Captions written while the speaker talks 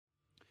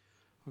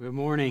Good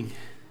morning.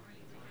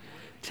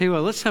 Tell you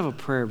what, let's have a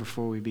prayer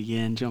before we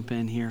begin. Jump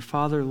in here.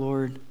 Father,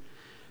 Lord,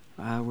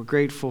 we're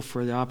grateful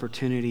for the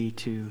opportunity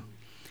to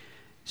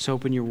just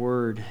open your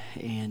word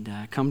and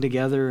come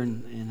together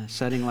in a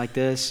setting like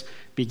this,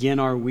 begin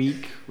our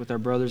week with our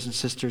brothers and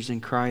sisters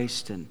in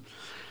Christ. And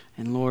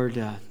Lord,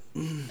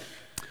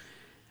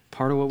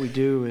 part of what we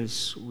do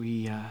is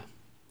we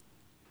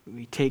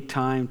take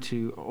time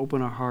to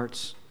open our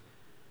hearts,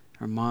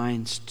 our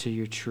minds to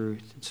your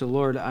truth. And so,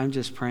 Lord, I'm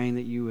just praying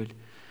that you would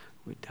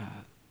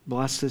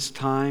bless this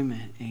time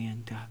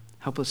and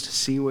help us to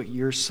see what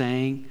you're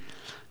saying.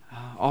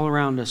 All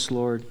around us,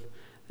 Lord,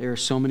 there are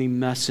so many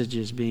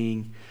messages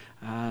being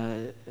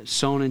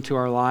sown into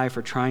our life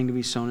or trying to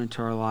be sown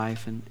into our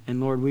life.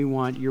 And Lord, we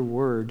want your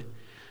word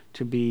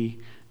to be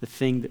the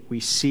thing that we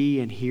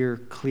see and hear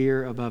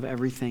clear above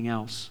everything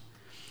else.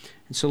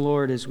 And so,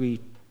 Lord, as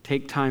we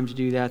take time to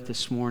do that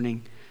this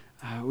morning,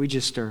 we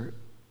just are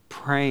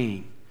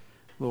praying,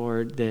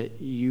 Lord,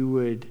 that you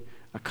would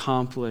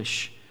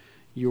accomplish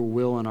your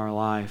will in our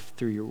life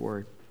through your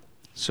word.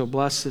 So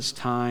bless this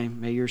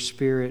time. May your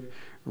spirit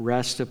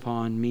rest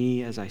upon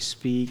me as I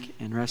speak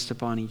and rest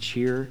upon each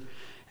hearer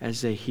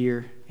as they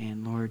hear.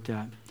 And Lord,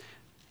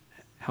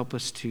 help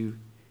us to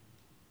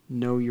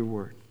know your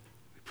word.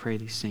 We pray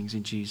these things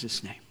in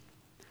Jesus' name.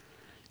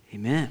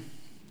 Amen.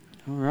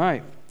 All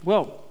right.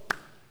 Well,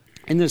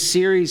 in this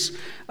series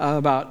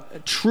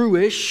about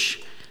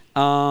true-ish,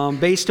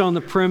 based on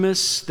the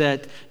premise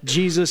that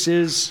Jesus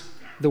is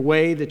the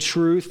way, the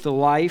truth, the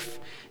life.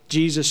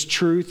 Jesus'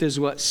 truth is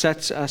what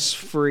sets us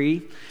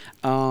free.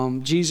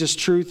 Jesus'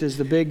 truth is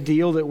the big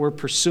deal that we're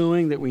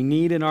pursuing, that we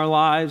need in our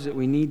lives, that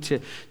we need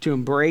to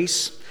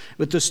embrace.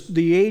 But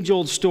the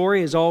age-old story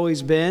has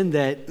always been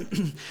that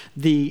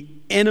the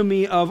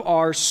enemy of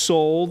our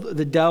soul,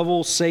 the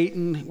devil,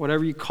 Satan,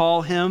 whatever you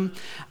call him,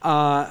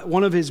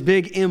 one of his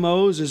big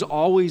MOs has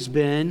always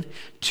been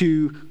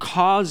to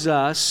cause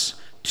us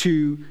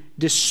to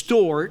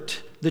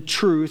distort the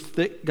truth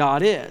that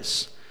God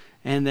is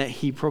and that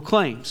he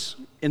proclaims.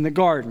 In the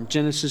garden,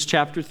 Genesis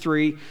chapter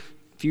 3,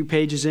 a few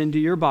pages into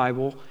your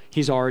Bible,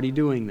 he's already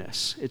doing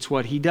this. It's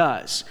what he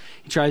does.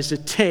 He tries to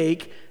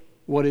take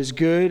what is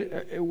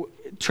good,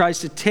 tries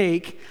to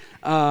take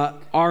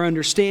our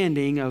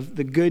understanding of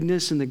the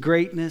goodness and the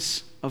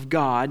greatness of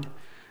God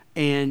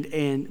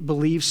and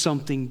believe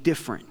something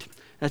different.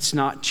 That's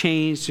not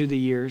changed through the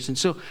years. And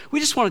so we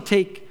just want to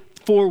take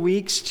 4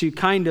 weeks to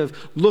kind of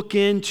look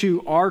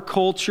into our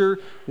culture.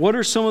 What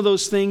are some of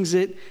those things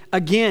that,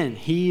 again,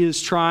 he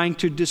is trying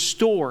to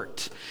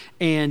distort?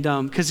 And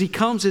because he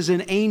comes as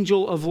an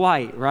angel of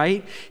light,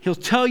 right? He'll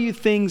tell you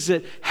things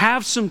that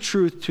have some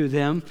truth to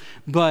them,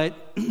 but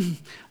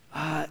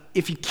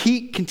if you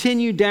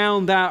continue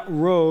down that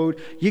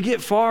road, you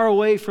get far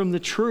away from the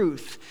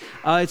truth.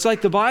 It's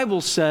like the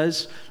Bible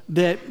says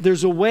that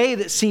there's a way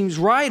that seems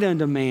right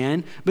unto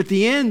man, but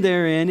the end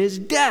therein is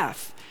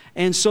death.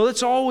 And so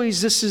this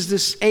is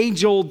this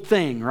age-old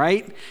thing,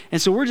 right?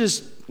 And so we're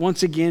just,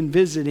 once again,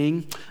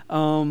 visiting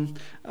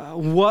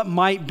what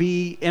might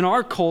be in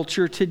our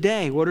culture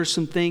today. What are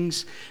some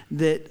things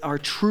that are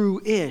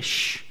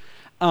true-ish?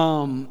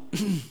 I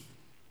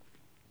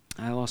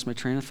lost my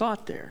train of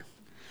thought there.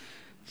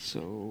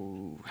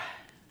 So,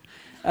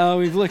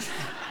 we've looked.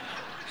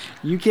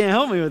 You can't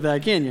help me with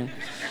that, can you?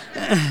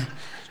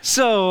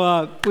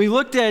 So, we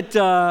looked at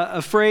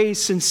a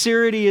phrase,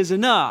 sincerity is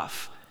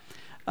enough.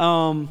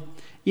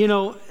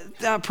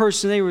 That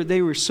person,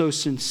 they were so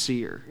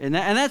sincere. And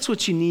that's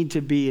what you need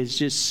to be, is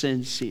just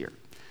sincere.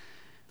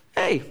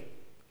 Hey,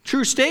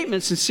 true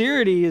statement,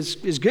 sincerity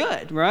is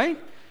good, right?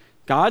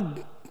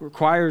 God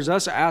requires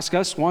us,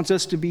 wants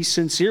us to be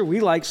sincere. We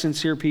like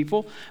sincere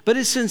people. But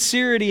is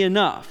sincerity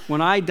enough?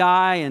 When I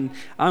die and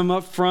I'm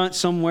up front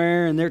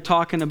somewhere and they're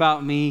talking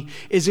about me,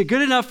 is it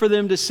good enough for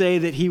them to say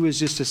that he was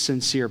just a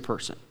sincere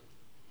person?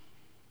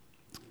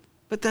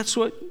 But that's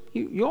what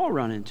you all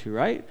run into,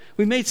 right?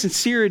 We made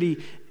sincerity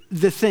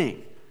the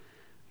thing.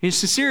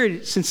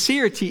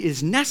 Sincerity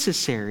is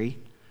necessary,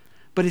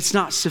 but it's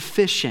not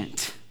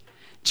sufficient.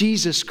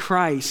 Jesus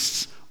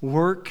Christ's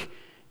work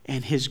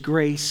and his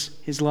grace,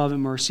 his love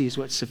and mercy is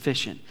what's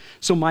sufficient.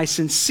 So my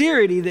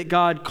sincerity that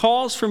God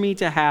calls for me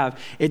to have,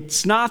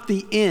 it's not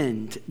the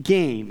end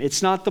game.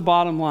 It's not the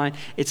bottom line.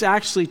 It's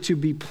actually to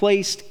be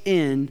placed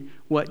in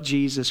what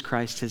Jesus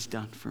Christ has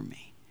done for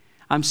me.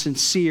 I'm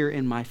sincere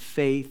in my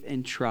faith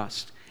and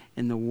trust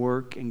in the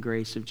work and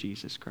grace of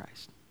Jesus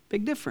Christ.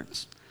 Big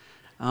difference.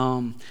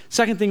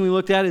 Second thing we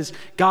looked at is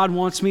God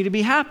wants me to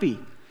be happy.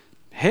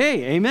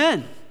 Hey,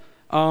 amen.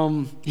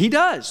 He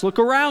does. Look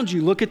around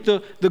you. Look at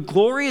the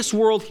glorious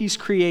world he's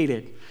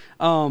created.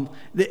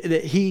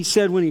 That he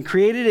said when he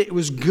created it, it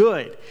was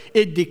good.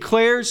 It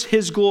declares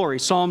his glory.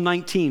 Psalm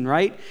 19,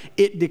 right?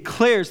 It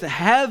declares, the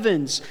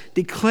heavens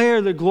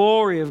declare the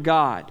glory of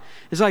God.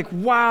 It's like,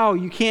 wow,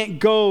 you can't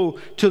go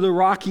to the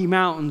Rocky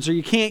Mountains or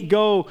you can't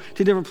go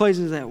to different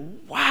places.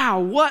 Wow,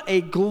 what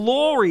a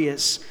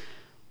glorious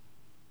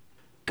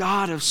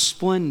God of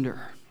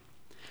splendor.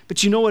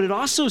 But you know what? It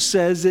also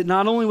says that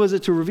not only was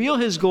it to reveal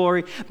his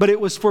glory, but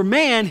it was for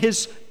man,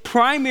 his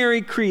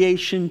primary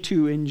creation,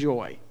 to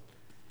enjoy.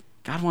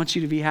 God wants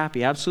you to be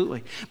happy,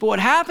 absolutely. But what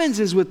happens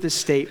is with this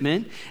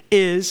statement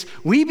is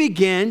we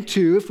begin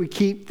to, if we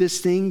keep this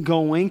thing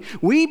going,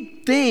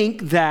 we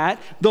think that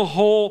the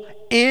whole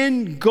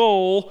end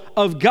goal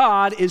of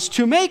God is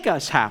to make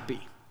us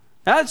happy.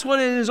 That's what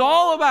it is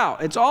all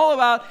about. It's all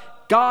about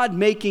God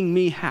making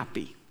me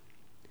happy.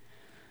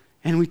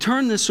 And we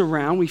turn this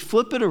around, we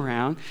flip it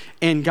around,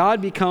 and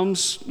God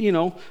becomes,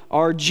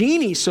 our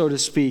genie, so to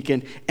speak.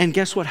 And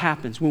guess what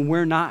happens? When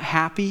we're not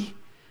happy,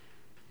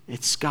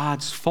 it's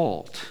God's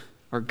fault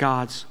or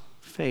God's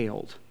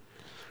failed.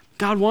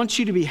 God wants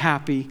you to be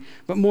happy,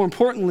 but more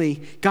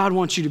importantly, God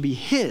wants you to be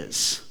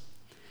His.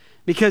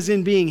 Because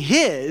in being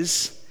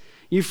His,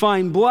 you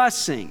find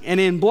blessing, and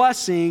in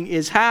blessing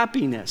is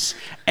happiness.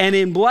 And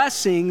in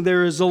blessing,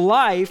 there is a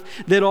life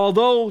that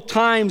although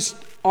times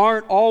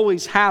aren't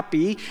always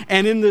happy,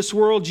 and in this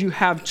world you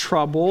have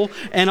trouble,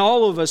 and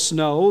all of us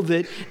know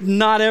that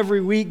not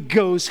every week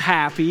goes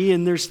happy,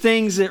 and there's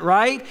things that,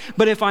 right?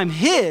 But if I'm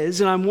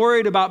His, and I'm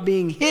worried about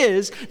being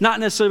His,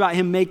 not necessarily about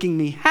Him making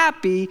me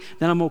happy,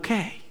 then I'm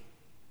okay,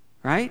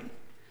 right?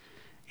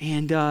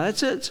 And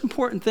it's an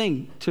important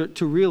thing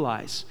to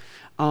realize.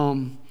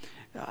 God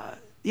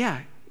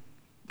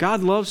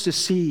loves to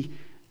see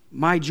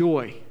my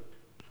joy,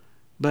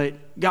 but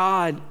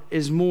God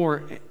is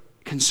more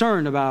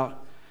concerned about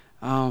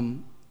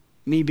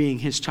me being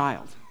His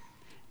child.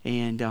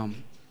 And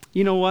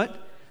you know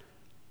what?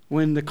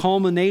 When the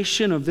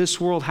culmination of this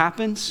world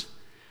happens,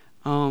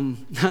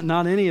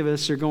 not any of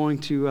us are going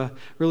to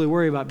really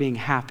worry about being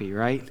happy,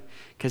 right?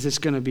 Because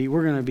we're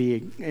going to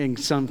be in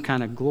some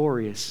kind of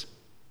glorious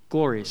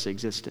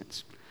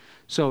existence.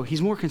 So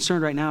He's more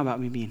concerned right now about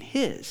me being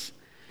His,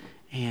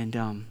 and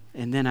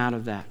then out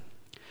of that.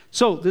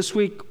 So this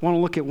week, I want to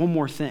look at one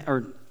more thing,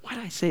 or why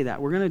did I say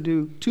that? We're going to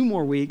do 2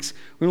 more weeks.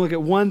 We're going to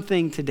look at one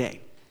thing today.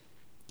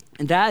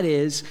 And that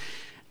is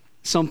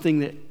something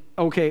that,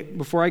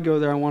 before I go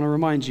there, I want to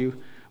remind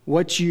you,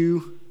 what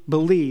you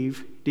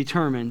believe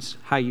determines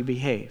how you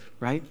behave,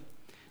 right?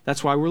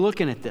 That's why we're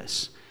looking at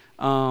this.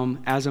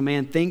 As a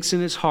man thinks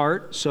in his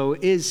heart, so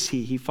is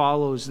he. He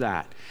follows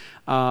that.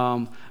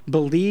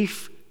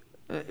 Belief,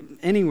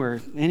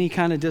 anywhere, any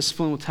kind of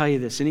discipline will tell you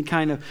this. Any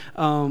kind of,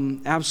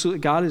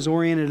 absolutely, God has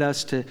oriented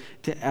us to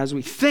as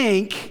we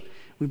think,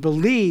 we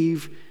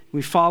believe,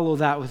 we follow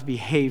that with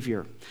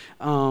behavior.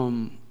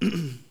 And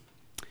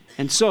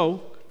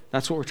so,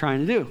 that's what we're trying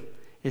to do,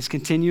 is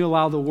continue to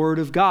allow the Word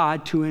of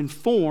God to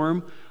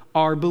inform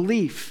our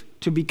belief,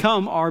 to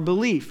become our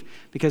belief.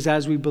 Because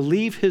as we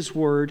believe His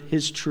Word,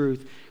 His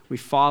truth, we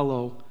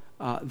follow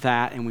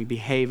that, and we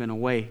behave in a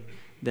way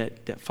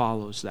that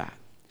follows that.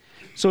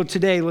 So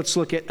today, let's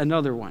look at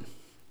another one.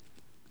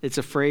 It's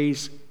a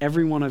phrase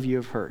every one of you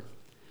have heard.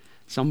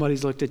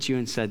 Somebody's looked at you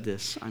and said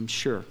this, I'm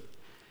sure.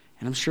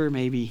 And I'm sure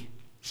maybe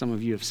some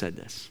of you have said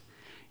this.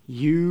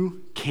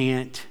 You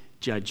can't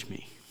judge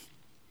me.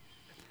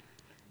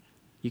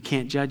 You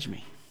can't judge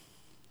me.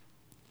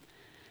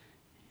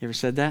 You ever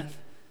said that?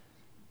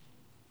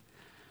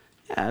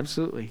 Yeah,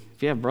 absolutely.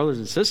 If you have brothers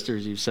and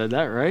sisters, you've said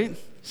that, right? At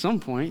some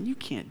point, you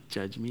can't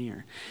judge me,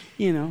 or,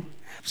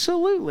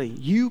 absolutely.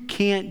 You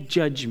can't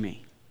judge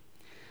me.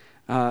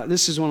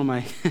 This is one of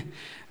my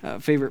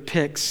favorite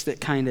picks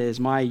that kind of is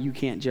my you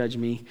can't judge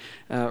me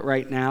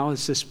right now.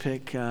 Is this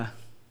pick,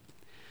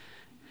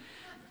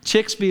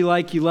 chicks be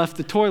like you left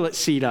the toilet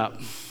seat up.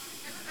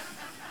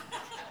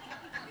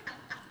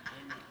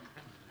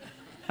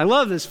 I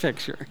love this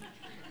picture.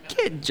 You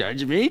can't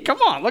judge me.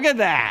 Come on, look at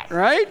that,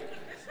 right?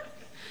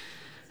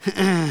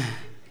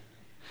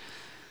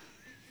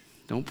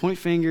 Don't point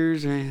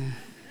fingers.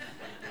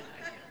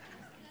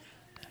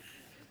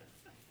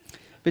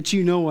 But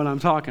you know what I'm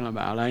talking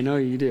about. I know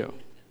you do.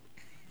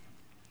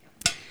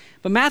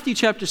 But Matthew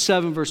chapter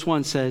 7, verse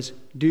 1 says,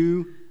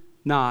 do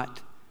not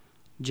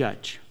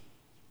judge.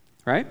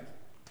 Right?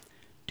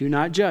 Do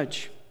not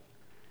judge.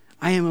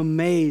 I am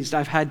amazed.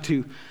 I've had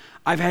to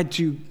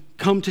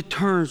come to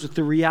terms with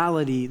the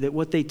reality that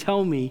what they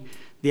tell me,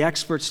 the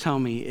experts tell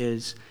me,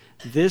 is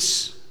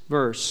this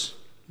verse,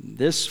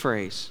 this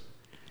phrase,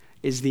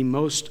 is the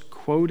most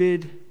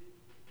quoted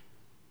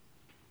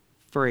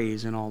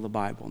phrase in all the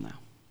Bible now.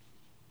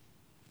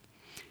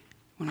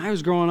 When I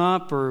was growing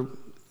up, or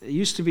it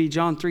used to be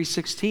John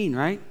 3:16,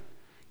 right?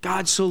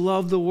 God so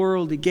loved the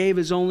world, He gave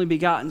His only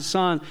begotten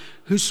Son.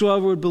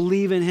 Whosoever would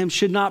believe in Him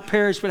should not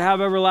perish but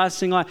have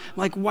everlasting life. I'm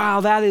like,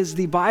 wow, that is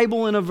the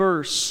Bible in a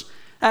verse.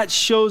 That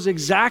shows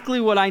exactly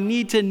what I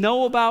need to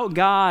know about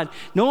God,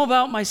 know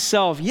about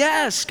myself.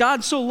 Yes,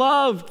 God so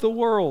loved the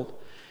world.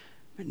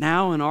 But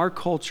now in our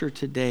culture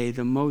today,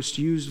 the most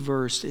used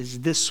verse is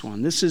this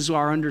one. This is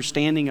our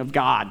understanding of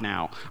God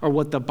now, or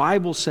what the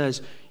Bible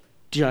says.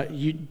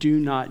 You do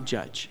not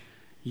judge.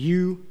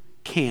 You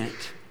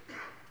can't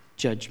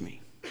judge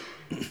me.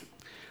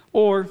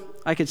 Or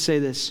I could say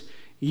this,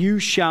 you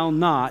shall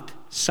not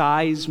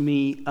size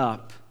me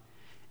up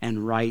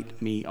and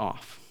write me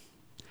off.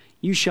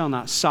 You shall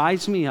not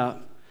size me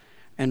up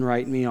and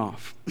write me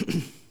off.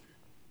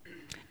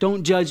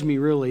 Don't judge me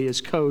really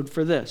is code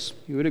for this.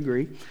 You would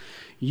agree.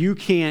 You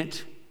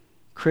can't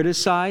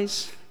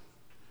criticize,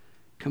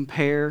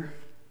 compare,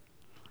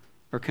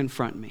 or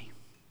confront me.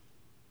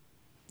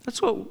 That's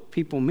what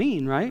people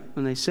mean, right?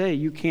 When they say,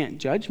 you can't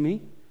judge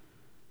me.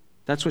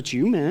 That's what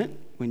you meant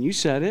when you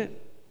said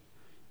it.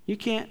 You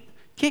can't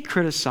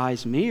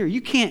criticize me, or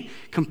you can't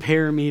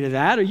compare me to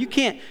that, or you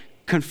can't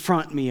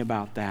confront me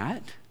about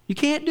that. You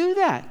can't do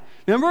that.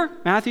 Remember,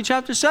 Matthew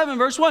chapter 7,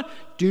 verse 1,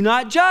 do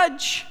not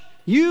judge.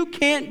 You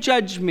can't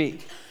judge me.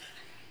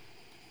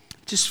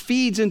 It just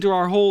feeds into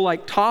our whole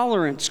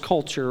tolerance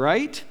culture,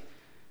 right?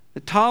 The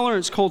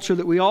tolerance culture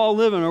that we all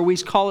live in, or we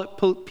call it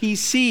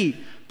PC,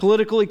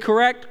 politically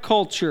correct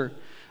culture,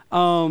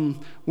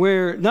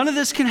 where none of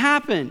this can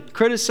happen.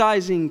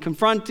 Criticizing,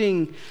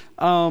 confronting,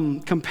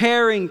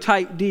 comparing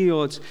type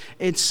deal.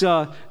 It's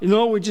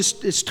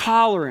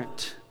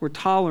tolerant. We're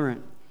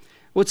tolerant.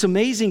 What's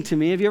amazing to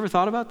me, have you ever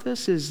thought about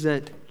this, is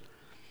that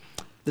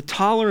the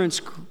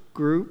tolerance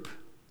group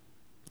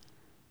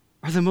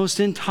are the most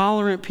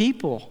intolerant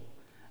people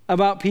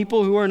about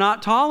people who are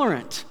not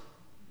tolerant.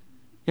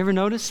 You ever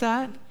notice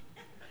that?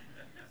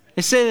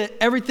 They say that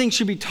everything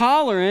should be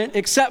tolerant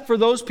except for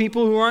those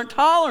people who aren't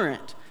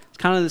tolerant. It's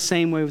kind of the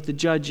same way with the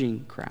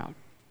judging crowd.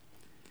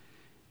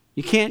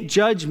 You can't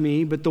judge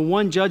me, but the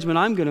one judgment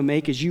I'm going to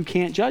make is you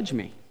can't judge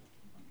me.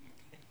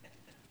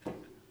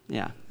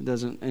 Yeah, it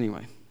doesn't,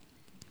 anyway.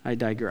 I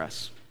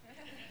digress.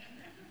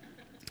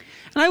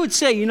 And I would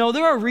say,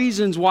 there are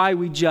reasons why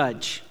we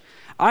judge.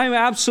 I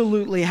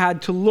absolutely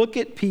had to look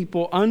at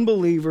people,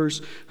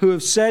 unbelievers, who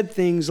have said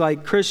things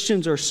like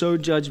Christians are so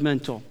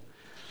judgmental.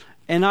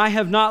 And I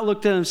have not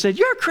looked at them and said,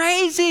 you're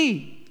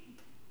crazy.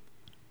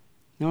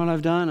 You know what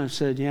I've done? I've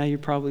said, yeah,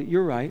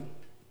 you're right.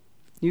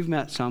 You've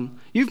met some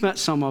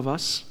of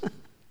us.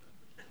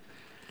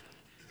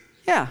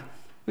 Yeah,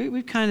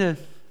 we've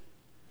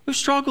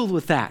struggled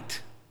with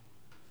that.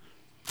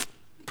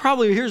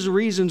 Probably here's the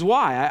reasons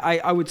why.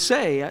 I would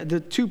say the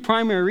two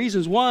primary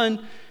reasons. One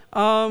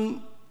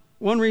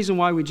reason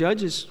why we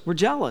judge is we're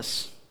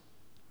jealous.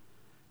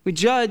 We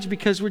judge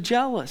because we're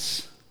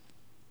jealous.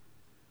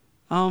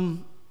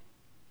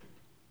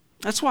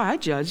 That's why I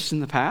judged in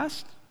the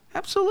past.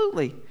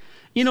 Absolutely.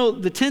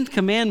 The 10th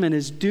commandment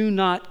is do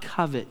not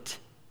covet.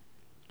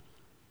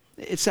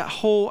 It's that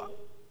whole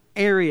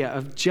area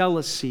of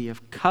jealousy,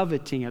 of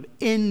coveting, of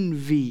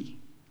envy.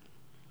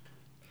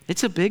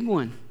 It's a big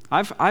one.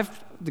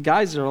 The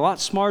guys that are a lot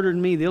smarter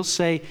than me, they'll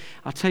say,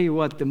 I'll tell you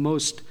what, the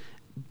most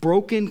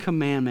broken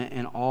commandment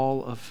in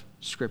all of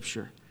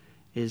Scripture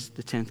is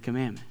the 10th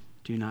commandment.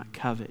 Do not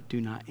covet, do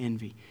not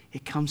envy.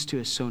 It comes to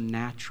us so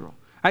natural.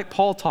 Right?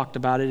 Paul talked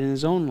about it in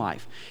his own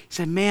life. He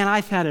said, man,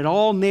 I've had it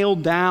all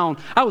nailed down.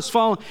 I was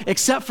following,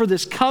 except for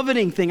this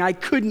coveting thing. I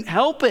couldn't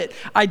help it.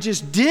 I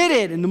just did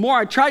it. And the more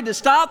I tried to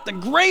stop, the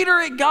greater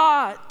it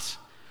got.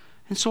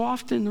 And so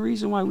often the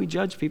reason why we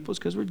judge people is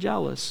because we're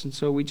jealous. And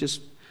so we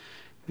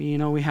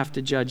have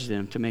to judge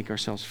them to make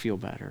ourselves feel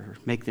better, or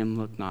make them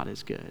look not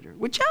as good. Or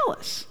we're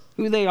jealous.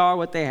 Who they are,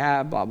 what they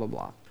have, blah, blah,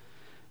 blah.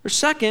 Or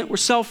second, we're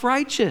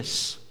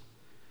self-righteous.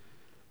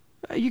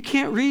 You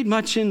can't read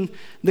much in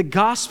the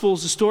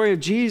Gospels, the story of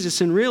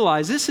Jesus, and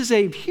realize this is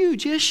a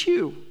huge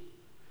issue.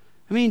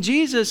 I mean,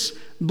 Jesus'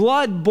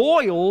 blood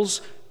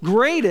boils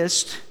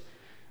greatest,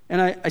 and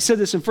I said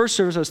this in first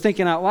service, I was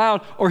thinking out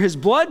loud, or his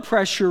blood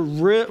pressure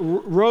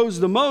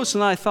rose the most,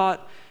 and I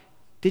thought,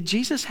 did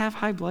Jesus have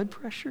high blood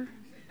pressure?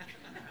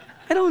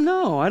 I don't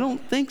know. I don't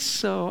think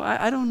so.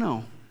 I don't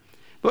know.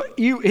 But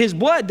his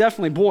blood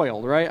definitely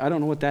boiled, right? I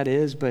don't know what that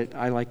is, but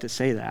I like to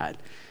say that.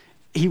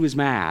 He was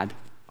mad,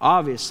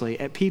 obviously,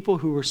 at people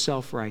who were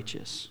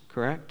self-righteous,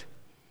 correct?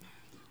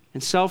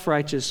 And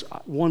self-righteous,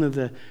 one of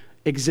the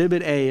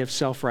exhibit A of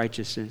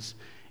self-righteousness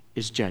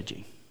is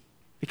judging.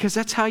 Because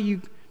that's how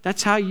you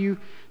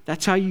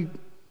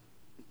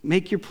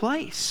make your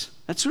place.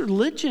 That's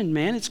religion,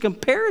 man. It's a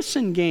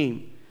comparison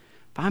game.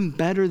 If I'm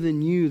better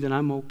than you, then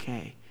I'm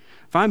okay.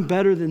 If I'm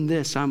better than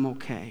this, I'm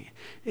okay.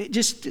 It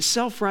just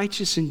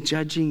self-righteous and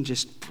judging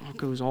just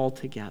goes all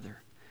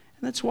together.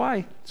 And that's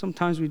why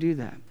sometimes we do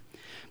that.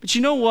 But you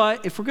know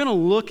what? If we're going to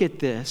look at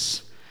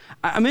this,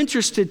 I'm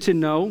interested to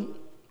know,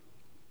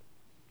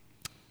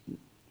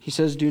 he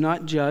says, do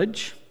not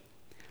judge.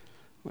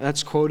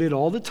 That's quoted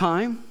all the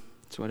time.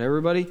 That's what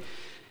everybody...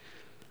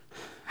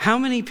 How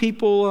many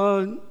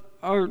people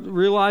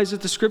realize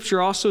that the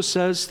Scripture also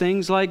says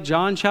things like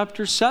John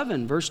chapter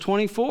 7, verse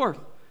 24.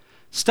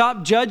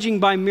 Stop judging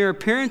by mere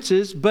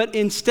appearances, but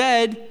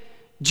instead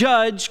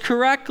judge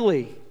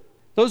correctly.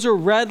 Those are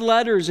red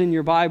letters in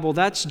your Bible.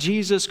 That's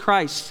Jesus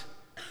Christ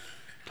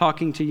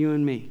talking to you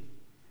and me.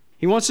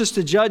 He wants us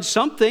to judge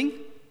something,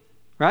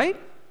 right?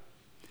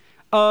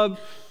 Paul,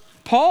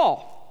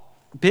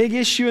 big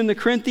issue in the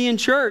Corinthian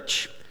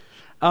church.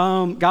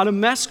 Got a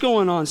mess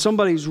going on.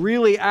 Somebody's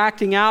really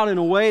acting out in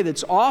a way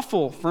that's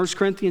awful. 1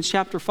 Corinthians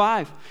chapter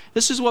 5.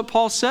 This is what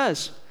Paul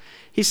says.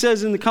 He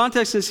says in the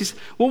context of this, he says,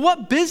 well,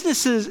 what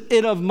business is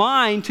it of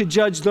mine to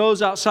judge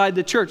those outside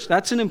the church?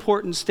 That's an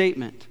important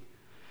statement.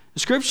 The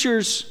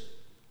Scriptures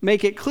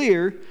make it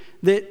clear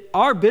that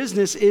our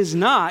business is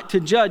not to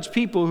judge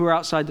people who are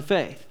outside the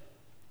faith.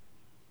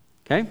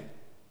 Okay?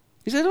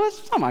 He said, well,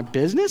 it's not my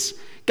business.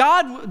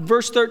 God,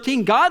 verse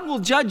 13, God will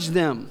judge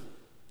them.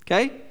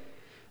 Okay?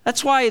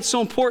 That's why it's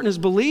so important as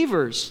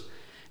believers.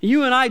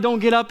 You and I don't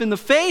get up in the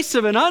face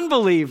of an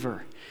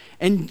unbeliever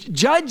and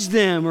judge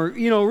them or,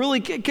 really,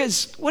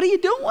 because what are you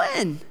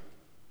doing?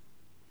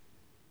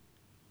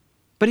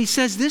 But he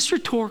says this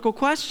rhetorical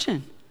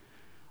question.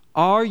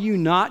 Are you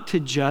not to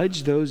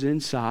judge those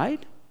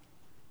inside?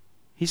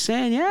 He's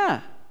saying,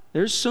 yeah,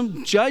 there's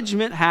some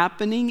judgment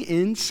happening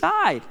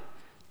inside.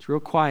 It's real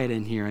quiet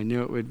in here. I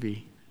knew it would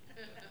be.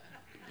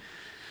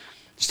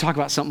 Just talk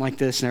about something like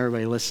this and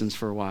everybody listens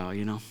for a while,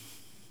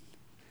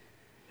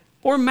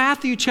 Or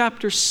Matthew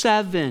chapter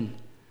 7,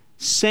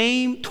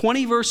 same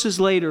 20 verses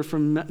later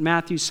from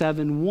Matthew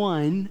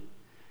 7:1.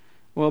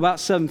 Well, about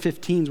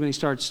 7:15 is when he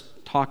starts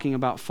talking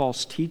about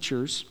false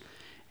teachers.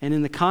 And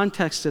in the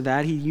context of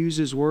that, he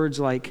uses words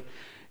like,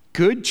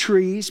 good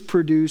trees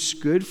produce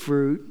good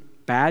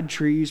fruit, bad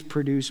trees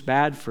produce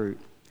bad fruit.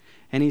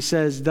 And he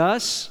says,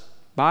 thus,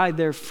 by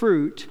their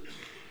fruit,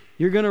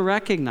 you're going to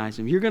recognize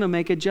them. You're going to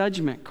make a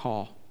judgment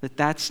call that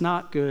that's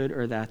not good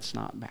or that's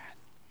not bad.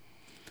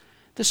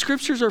 The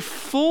Scriptures are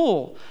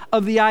full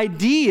of the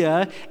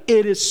idea,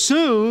 it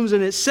assumes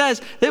and it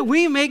says that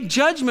we make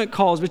judgment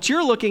calls. But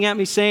you're looking at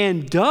me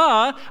saying,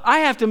 duh, I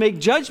have to make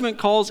judgment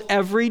calls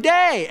every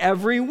day,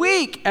 every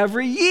week,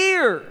 every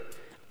year.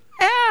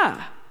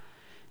 Yeah.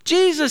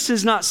 Jesus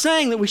is not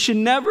saying that we should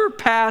never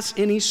pass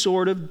any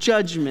sort of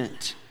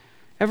judgment.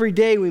 Every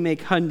day we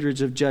make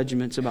hundreds of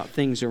judgments about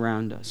things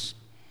around us.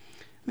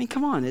 I mean,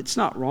 come on, it's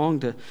not wrong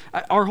to...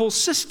 Our whole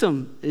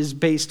system is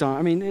based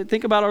on...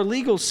 think about our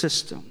legal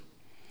system.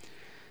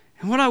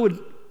 And what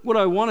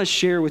I want to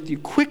share with you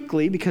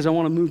quickly, because I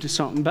want to move to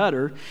something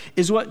better,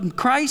 is what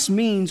Christ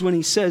means when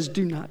he says,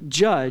 do not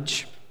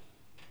judge,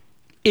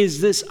 is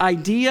this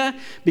idea,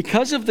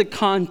 because of the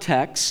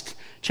context,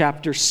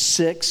 chapter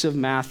 6 of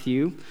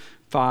Matthew,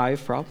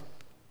 5, probably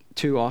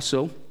 2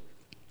 also,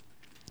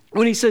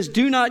 when he says,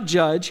 do not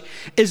judge,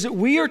 is that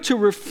we are to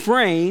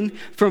refrain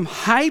from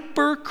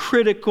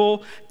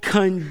hypercritical,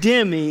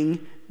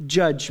 condemning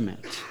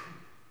judgment.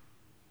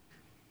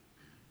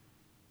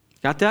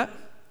 Got that?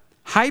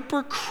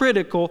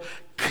 Hypercritical,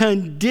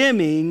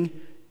 condemning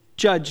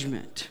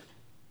judgment.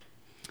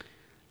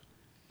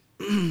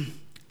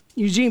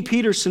 Eugene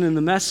Peterson in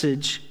The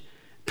Message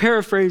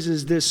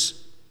paraphrases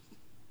this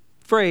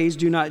phrase,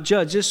 do not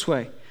judge, this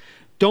way.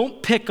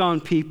 Don't pick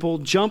on people,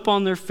 jump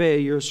on their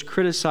failures,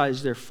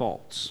 criticize their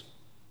faults.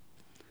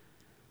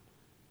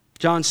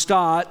 John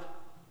Stott,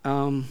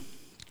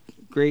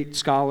 great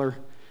scholar,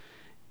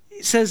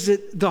 says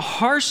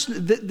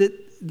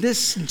that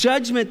this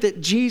judgment that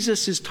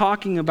Jesus is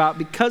talking about,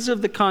 because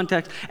of the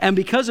context and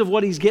because of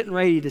what he's getting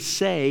ready to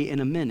say in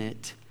a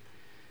minute,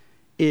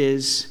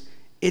 it's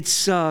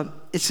a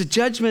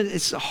judgment,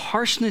 it's a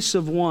harshness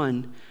of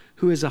one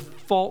who is a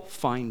fault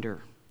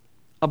finder,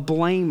 a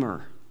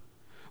blamer,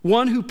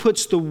 one who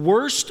puts the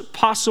worst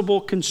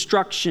possible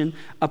construction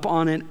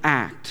upon an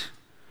act,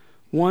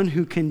 one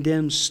who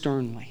condemns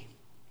sternly.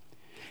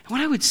 What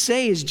I would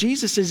say is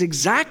Jesus is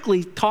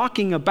exactly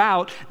talking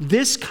about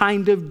this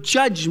kind of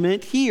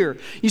judgment here.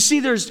 You see,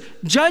 there's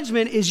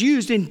judgment is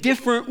used in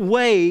different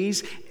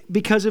ways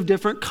because of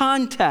different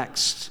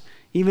contexts,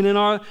 even in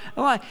our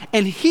life.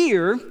 And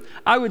here,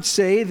 I would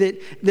say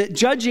that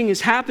judging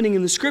is happening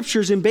in the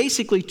Scriptures in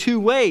basically two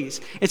ways.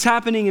 It's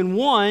happening in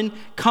one,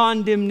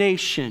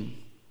 condemnation.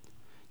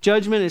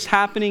 Judgment is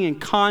happening in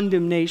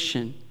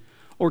condemnation.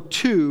 Or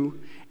two,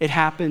 it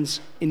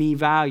happens in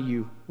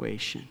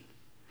evaluation.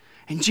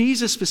 And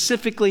Jesus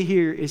specifically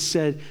here is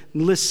said,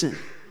 listen,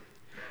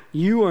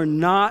 you are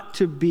not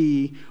to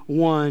be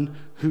one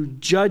who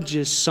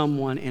judges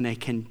someone in a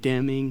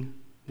condemning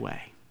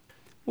way.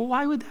 Well,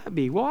 why would that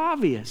be? Well,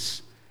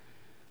 obvious.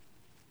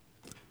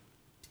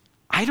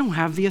 I don't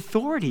have the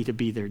authority to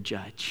be their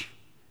judge.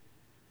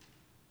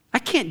 I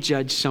can't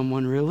judge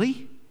someone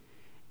really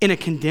in a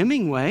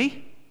condemning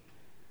way.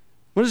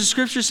 What does the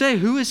Scripture say?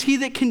 Who is he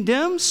that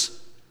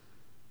condemns?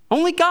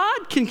 Only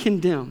God can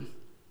condemn.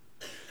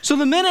 So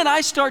the minute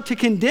I start to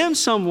condemn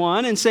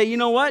someone and say, you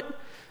know what,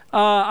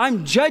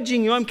 I'm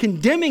judging you, I'm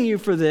condemning you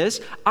for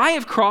this, I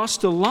have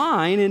crossed a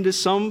line into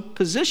some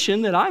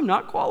position that I'm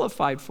not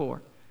qualified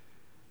for.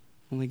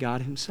 Only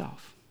God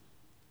himself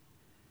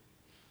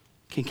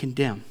can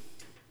condemn.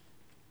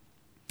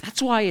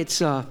 That's why it's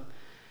so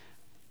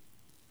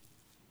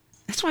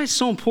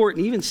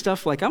important, even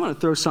stuff like, I'm going to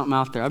throw something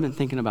out there. I've been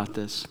thinking about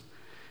this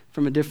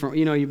from a different,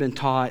 you've been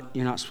taught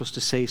you're not supposed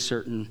to say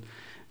certain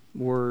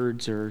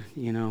words or,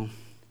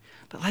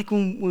 But like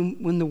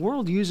when the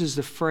world uses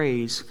the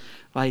phrase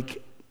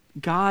like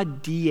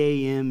God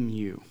D-A-M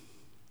you,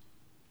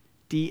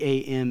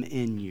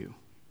 D-A-M-N-U.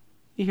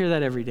 You hear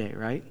that every day,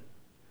 right?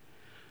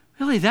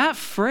 Really, that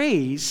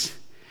phrase,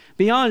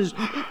 beyond just,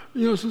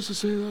 you're not supposed to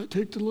say that,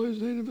 take the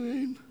Lord's name in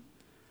vain.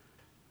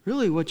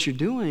 Really what you're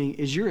doing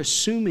is you're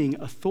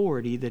assuming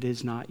authority that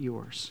is not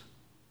yours.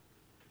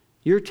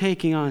 You're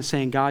taking on and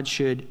saying God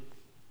should.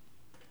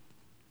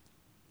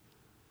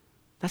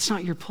 That's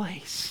not your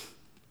place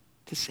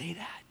to say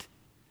that.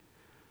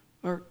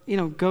 Or,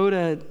 go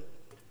to,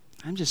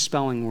 I'm just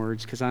spelling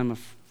words because I'm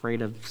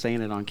afraid of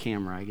saying it on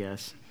camera, I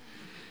guess.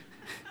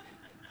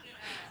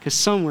 Because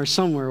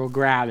somewhere will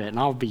grab it and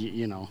I'll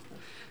be,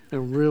 they'll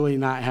really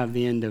not have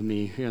the end of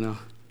me, They'll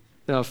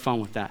have fun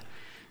with that.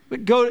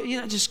 But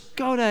just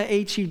go to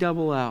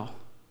H-E-double-L.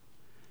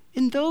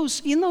 In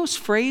those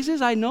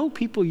phrases, I know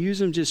people use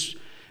them just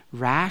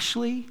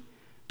rashly,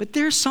 but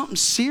there's something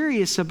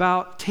serious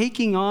about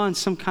taking on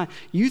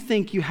you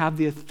think you have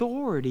the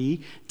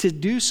authority to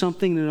do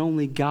something that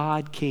only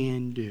God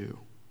can do.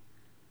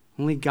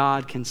 Only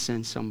God can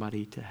send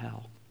somebody to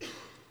hell.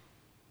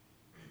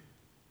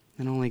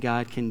 And only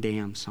God can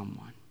damn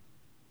someone.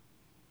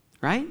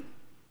 Right?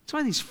 That's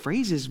why these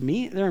phrases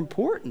they're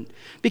important.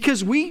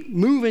 Because we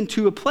move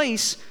into a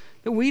place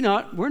that we're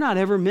not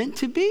ever meant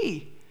to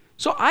be.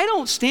 So I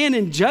don't stand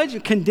in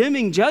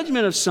condemning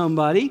judgment of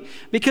somebody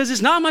because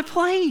it's not my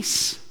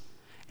place.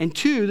 And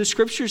two, the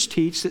scriptures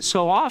teach that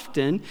so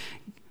often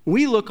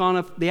we look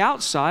on the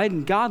outside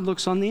and God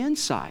looks on the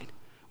inside.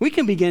 We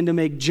can begin to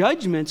make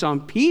judgments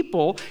on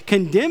people,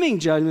 condemning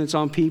judgments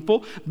on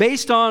people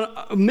based on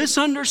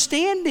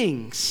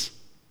misunderstandings.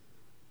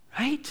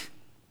 Right?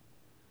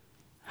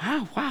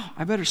 Oh, wow,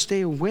 I better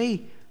stay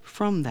away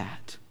from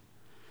that.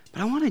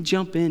 But I want to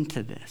jump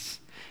into this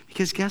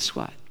because guess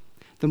what?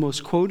 The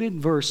most quoted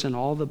verse in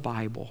all the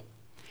Bible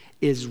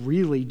is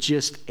really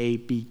just a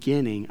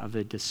beginning of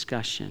a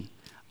discussion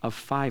of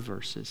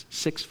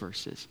 6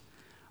 verses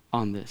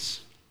on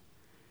this.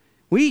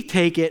 We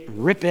take it,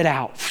 rip it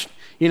out.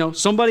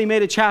 Somebody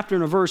made a chapter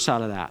and a verse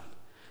out of that.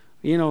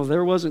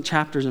 There wasn't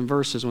chapters and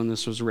verses when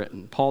this was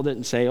written. Paul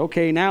didn't say,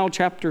 okay, now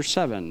chapter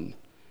 7.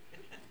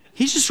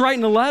 He's just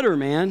writing a letter,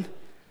 man.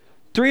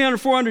 300,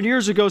 400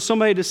 years ago,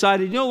 somebody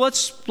decided, let's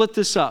split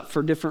this up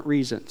for different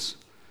reasons.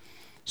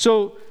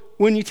 So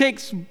when you take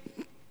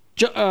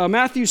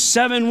Matthew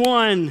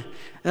 7:1,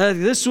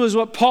 this was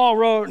what Paul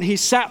wrote, and he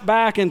sat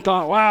back and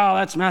thought, wow,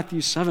 that's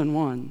Matthew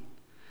 7:1.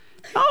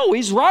 No,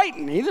 he's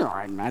writing. He's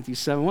writing Matthew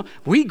 7:1.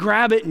 We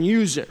grab it and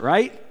use it,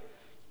 right?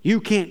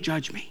 You can't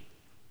judge me.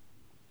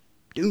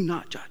 Do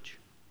not judge.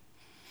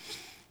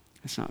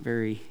 It's not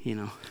very,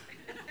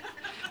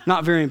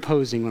 not very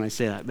imposing when I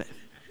say that.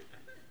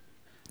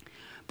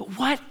 But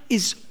what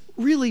is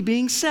really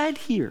being said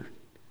here?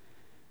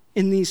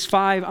 In these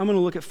 5, I'm going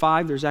to look at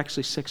 5. There's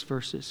actually 6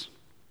 verses.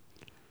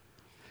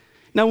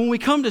 Now, when we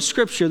come to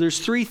Scripture, there's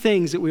 3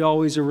 things that we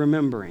always are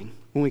remembering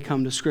when we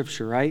come to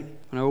Scripture, right?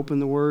 When I open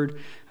the Word,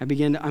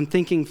 I'm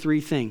thinking 3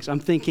 things. I'm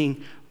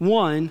thinking,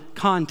 1,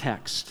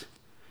 context.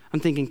 I'm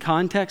thinking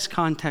context.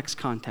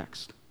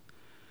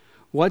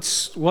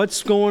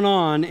 What's going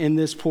on in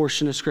this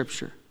portion of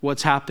Scripture?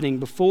 What's happening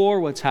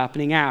before? What's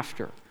happening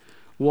after?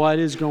 What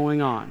is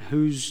going on?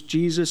 Who's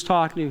Jesus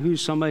talking to?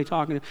 Who's somebody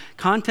talking to?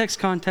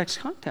 Context,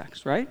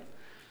 right?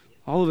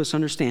 All of us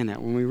understand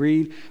that. When we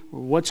read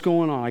what's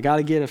going on, I got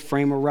to get a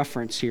frame of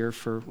reference here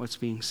for what's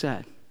being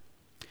said.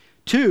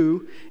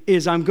 2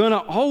 is I'm going to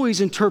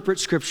always interpret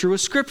Scripture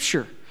with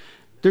Scripture.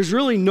 There's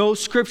really no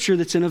Scripture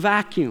that's in a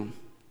vacuum.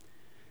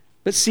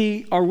 But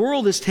see, our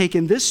world has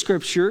taken this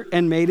Scripture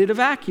and made it a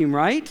vacuum,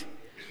 right?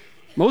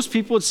 Most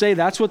people would say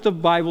that's what the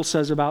Bible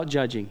says about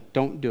judging.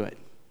 Don't do it.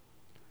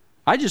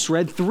 I just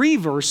read 3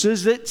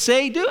 verses that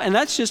say do, and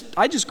I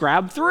just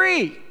grabbed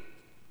 3,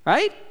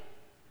 right?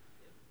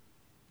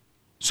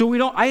 So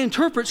I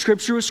interpret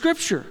Scripture with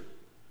Scripture.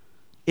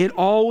 It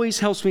always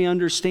helps me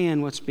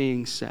understand what's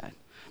being said.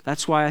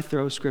 That's why I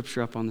throw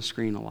Scripture up on the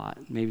screen a lot.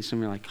 Maybe some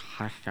of you are like,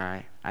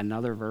 hi,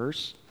 another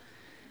verse?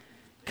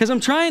 Because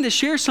I'm trying to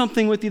share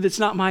something with you that's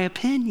not my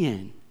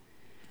opinion.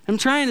 I'm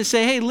trying to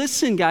say, hey,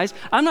 listen, guys,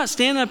 I'm not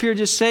standing up here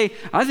just say,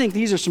 I think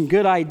these are some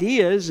good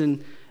ideas.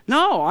 And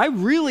no, I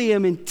really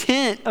am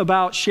intent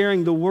about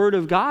sharing the Word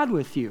of God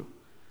with you.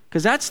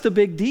 Because that's the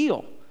big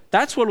deal.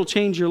 That's what will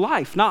change your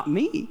life, not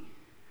me.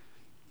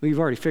 We've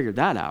already figured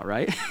that out,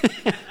 right?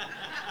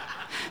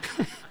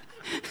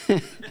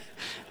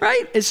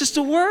 Right? It's just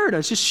a word. I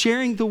was just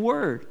sharing the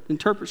Word,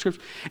 interpret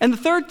Scripture. And the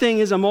third thing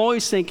is I'm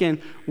always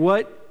thinking,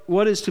 what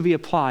is to be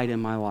applied in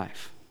my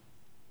life?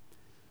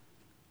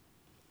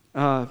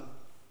 The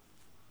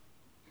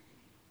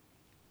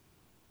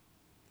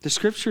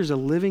Scripture is a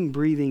living,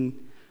 breathing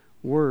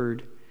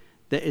Word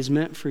that is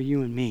meant for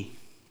you and me.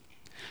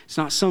 It's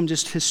not some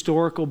just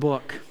historical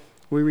book.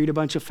 We read a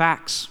bunch of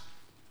facts.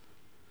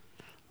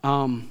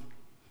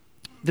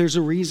 There's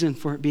a reason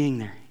for it being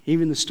there.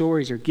 Even the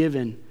stories are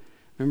given.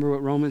 Remember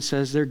what Romans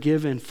says? They're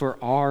given for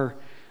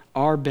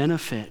our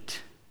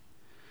benefit.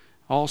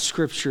 All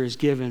Scripture is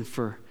given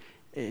for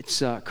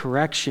its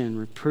correction,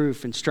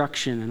 reproof,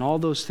 instruction, and all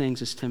those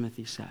things, as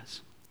Timothy says.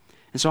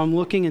 And so I'm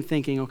looking and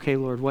thinking, okay,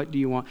 Lord, what do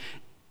you want?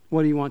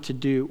 What do you want to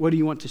do? What do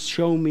you want to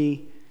show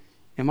me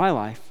in my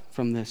life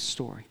from this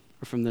story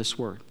or from this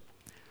word?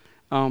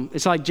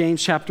 It's like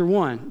James chapter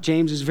 1.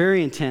 James is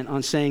very intent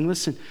on saying,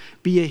 listen,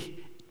 be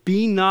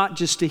not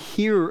just a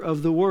hearer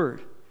of the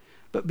word,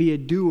 but be a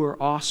doer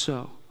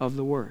also of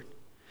the word.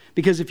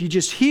 Because if you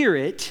just hear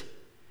it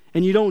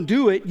and you don't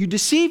do it, you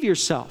deceive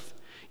yourself.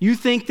 You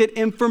think that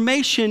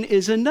information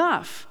is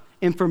enough.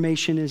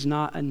 Information is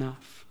not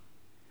enough.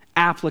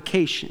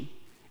 Application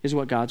is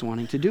what God's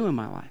wanting to do in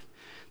my life.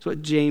 That's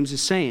what James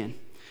is saying.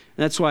 And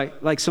that's why,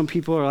 like, some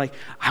people are like,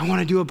 I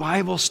want to do a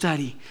Bible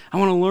study. I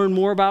want to learn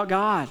more about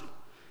God.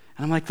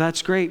 And I'm like,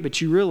 that's great,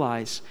 but you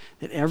realize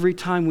that every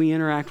time we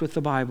interact with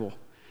the Bible,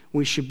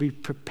 we should be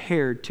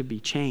prepared to be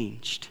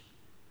changed,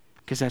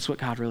 because that's what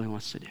God really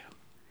wants to do.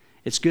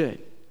 It's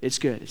good. It's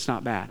good. It's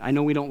not bad. I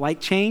know we don't like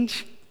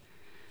change,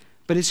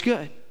 but it's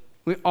good.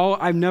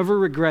 I've never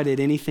regretted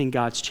anything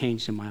God's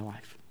changed in my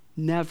life.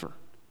 Never.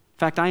 In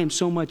fact, I am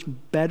so much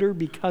better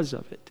because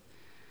of it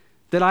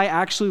that I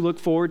actually look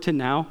forward to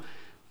now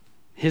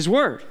His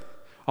Word.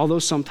 Although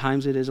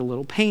sometimes it is a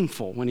little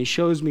painful when He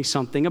shows me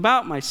something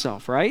about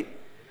myself, right?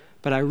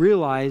 But I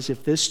realize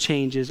if this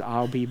changes,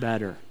 I'll be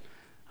better.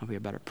 I'll be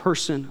a better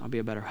person. I'll be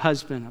a better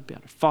husband. I'll be a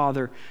better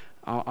father.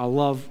 I'll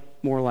love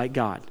more like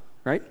God,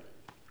 right?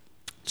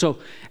 So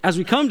as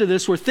we come to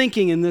this, we're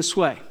thinking in this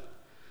way.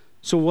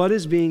 So what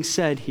is being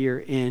said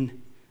here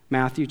in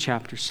Matthew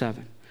chapter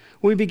 7?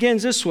 Well, he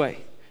begins this way.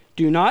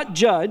 Do not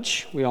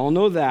judge. We all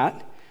know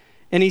that.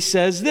 And he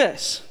says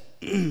this,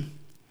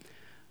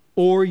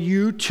 or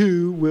you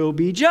too will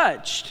be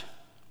judged.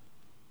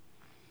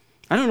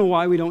 I don't know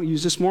why we don't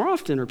use this more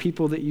often, or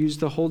people that use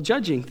the whole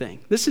judging thing.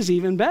 This is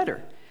even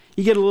better.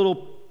 You get a little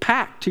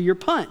pack to your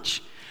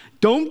punch.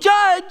 Don't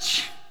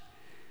judge,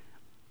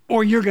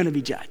 or you're going to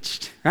be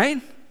judged,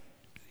 right?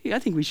 I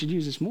think we should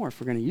use this more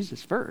if we're going to use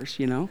this verse,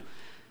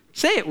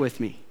 Say it with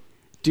me.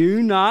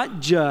 Do not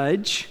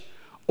judge,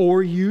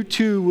 or you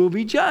too will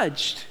be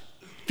judged.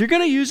 If you're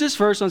going to use this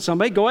verse on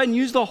somebody, go ahead and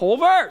use the whole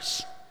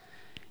verse.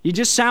 You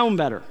just sound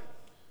better.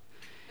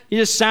 You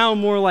just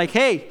sound more like,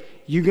 hey,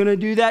 you're going to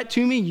do that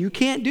to me? You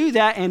can't do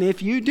that. And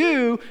if you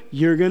do,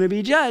 you're going to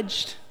be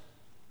judged.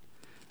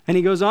 And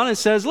he goes on and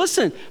says,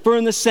 listen, for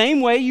in the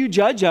same way you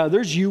judge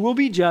others, you will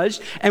be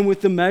judged. And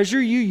with the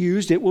measure you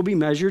used, it will be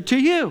measured to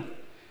you.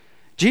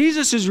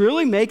 Jesus is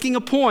really making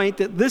a point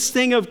that this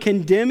thing of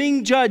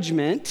condemning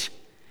judgment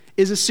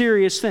is a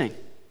serious thing.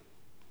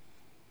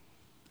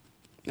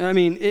 I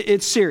mean,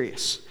 it's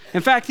serious.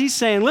 In fact, he's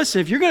saying,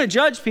 listen, if you're going to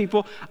judge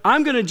people,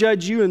 I'm going to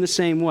judge you in the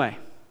same way.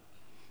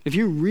 If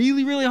you're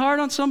really, really hard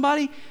on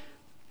somebody,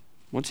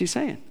 what's he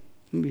saying?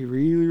 I'm going to be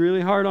really,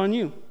 really hard on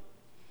you.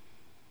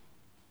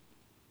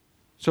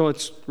 So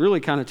it's really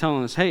kind of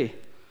telling us, hey,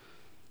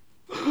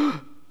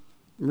 I'm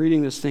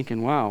reading this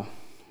thinking, wow,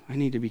 I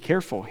need to be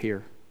careful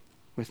here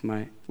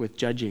with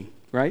judging,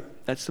 right?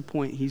 That's the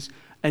point he's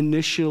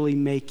initially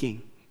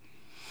making.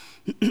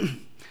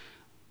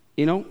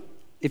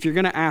 If you're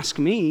going to ask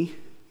me,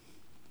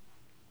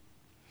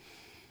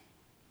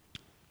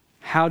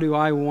 how do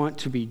I want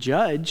to be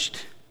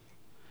judged?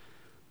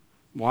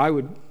 Well, I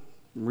would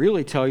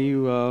really tell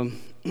you,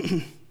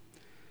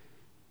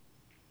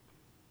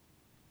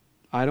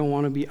 I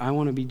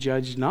want to be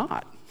judged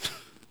not.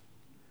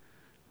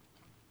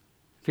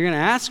 If you're going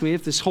to ask me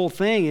if this whole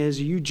thing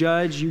is you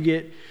judge, you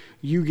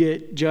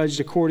get judged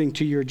according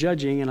to your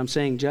judging, and I'm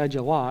saying judge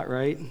a lot,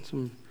 right?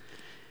 So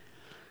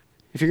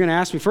if you're going to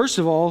ask me, first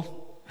of all,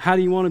 how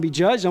do you want to be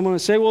judged? I'm going to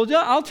say, well,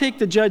 I'll take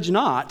the judge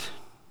not.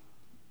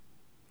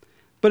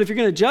 But if you're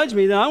going to judge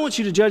me, then I want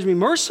you to judge me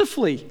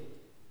mercifully,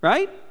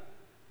 right?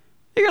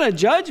 You're going to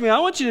judge me. I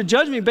want you to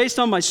judge me based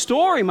on my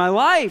story, my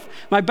life,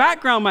 my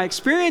background, my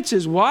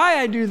experiences, why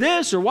I do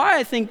this or why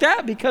I think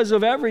that because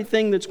of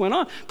everything that's went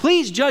on.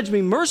 Please judge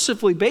me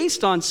mercifully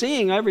based on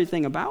seeing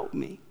everything about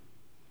me.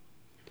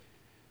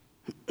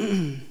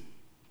 Does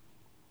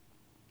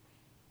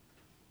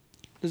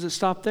it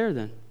stop there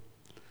then?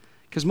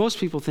 Because most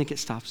people think it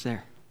stops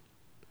there.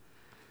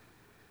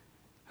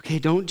 Okay,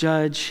 don't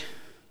judge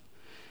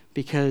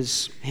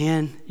because,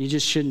 man, you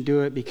just shouldn't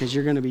do it because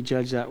you're going to be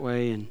judged that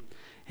way. And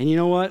you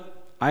know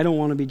what? I don't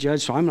want to be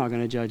judged, so I'm not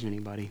going to judge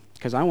anybody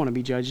because I want to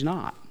be judged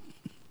not.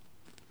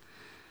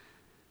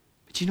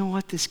 But you know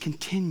what? This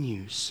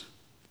continues.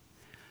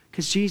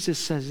 Because Jesus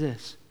says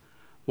this,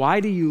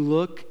 why do you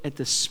look at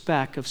the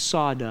speck of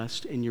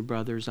sawdust in your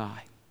brother's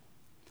eye?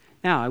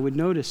 Now, I would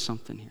notice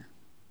something here.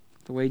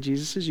 The way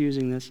Jesus is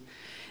using this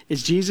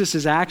is Jesus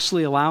is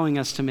actually allowing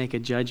us to make a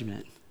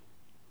judgment.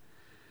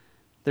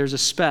 There's a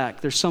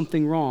speck. There's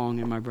something wrong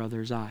in my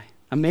brother's eye.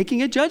 I'm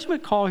making a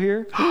judgment call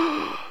here.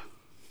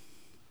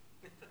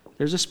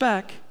 There's a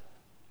speck.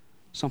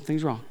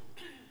 Something's wrong.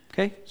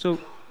 Okay? So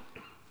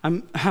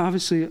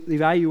obviously the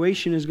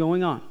evaluation is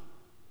going on.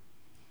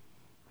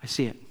 I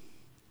see it.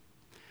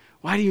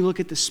 Why do you look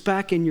at the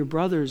speck in your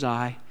brother's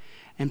eye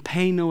and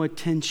pay no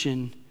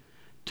attention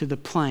to the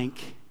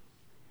plank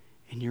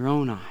in your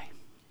own eye?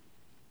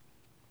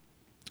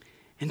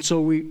 And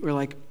so we're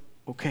like,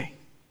 okay.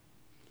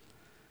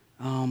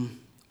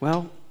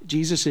 Well,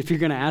 Jesus, if you're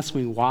going to ask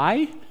me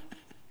why,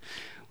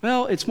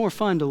 well, it's more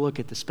fun to look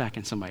at the speck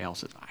in somebody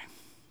else's eye.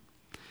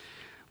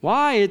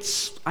 Why?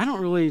 It's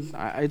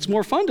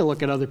more fun to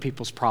look at other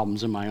people's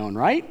problems in my own,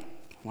 right?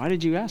 Why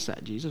did you ask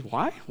that, Jesus?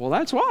 Why? Well,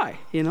 that's why,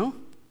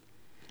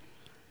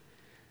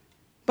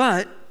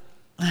 But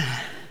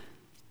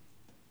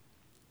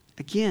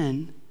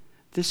Again,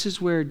 this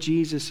is where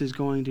Jesus is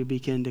going to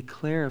begin to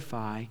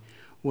clarify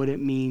what it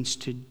means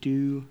to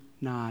do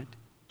not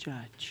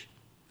judge.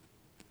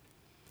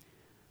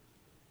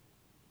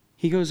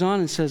 He goes on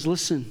and says,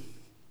 listen,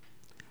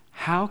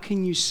 how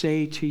can you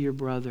say to your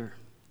brother,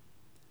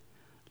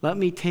 let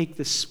me take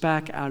the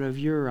speck out of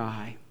your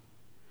eye,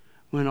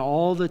 when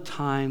all the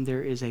time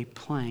there is a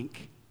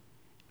plank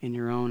in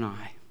your own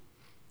eye?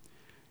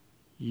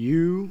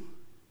 You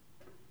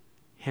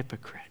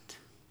hypocrite.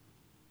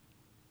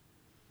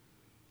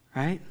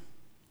 Right?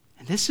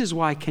 And this is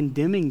why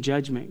condemning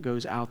judgment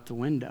goes out the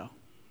window.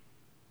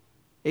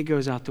 It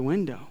goes out the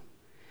window.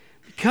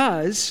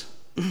 Because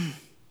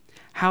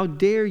how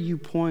dare you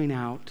point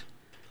out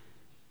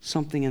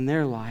something in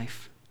their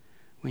life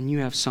when you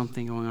have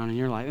something going on in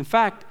your life? In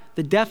fact,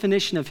 the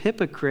definition of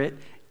hypocrite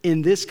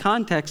in this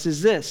context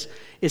is this: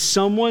 is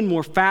someone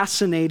more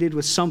fascinated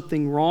with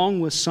something wrong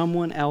with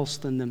someone else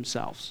than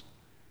themselves.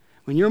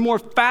 When you're more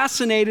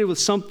fascinated with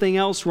something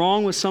else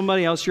wrong with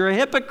somebody else, you're a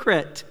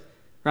hypocrite,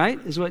 right?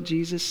 Is what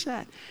Jesus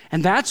said.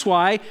 And that's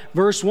why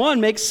verse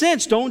 1 makes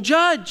sense. Don't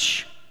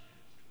judge.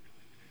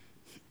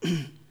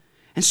 And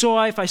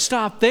so if I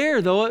stop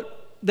there,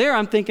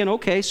 I'm thinking,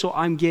 okay, so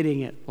I'm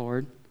getting it,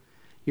 Lord.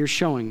 You're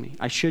showing me.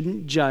 I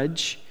shouldn't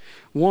judge.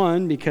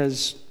 One,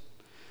 because,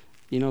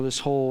 this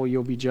whole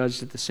you'll be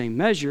judged at the same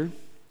measure.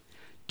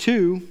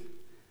 Two,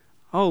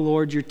 oh,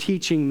 Lord, you're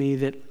teaching me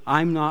that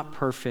I'm not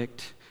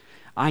perfect.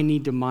 I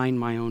need to mind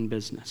my own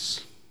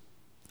business.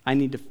 I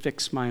need to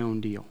fix my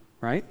own deal,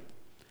 right?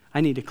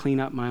 I need to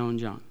clean up my own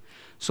junk.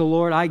 So,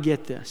 Lord, I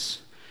get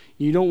this.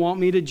 You don't want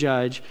me to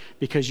judge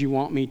because you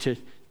want me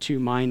to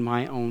mind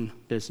my own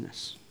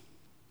business.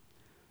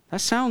 That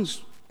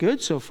sounds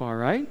good so far,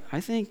 right? I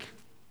think,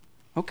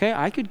 okay,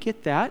 I could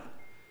get that.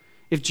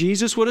 If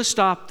Jesus would have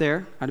stopped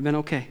there, I'd have been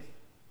okay.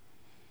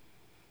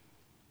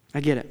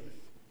 I get it.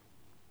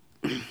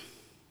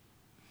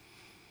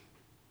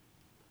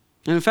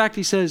 And in fact,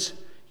 he says,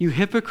 you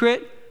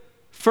hypocrite,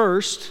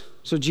 first,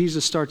 so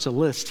Jesus starts a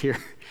list here.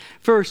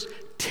 First,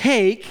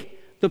 take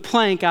the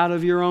plank out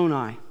of your own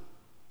eye,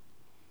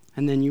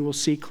 and then you will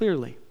see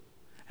clearly.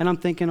 And I'm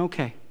thinking,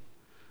 okay,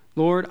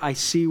 Lord, I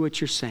see what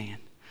you're saying.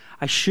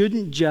 I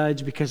shouldn't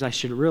judge because I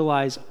should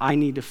realize I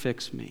need to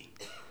fix me.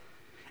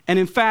 And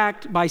in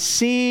fact, by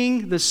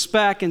seeing the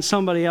speck in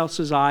somebody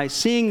else's eye,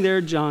 seeing their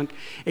junk,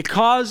 it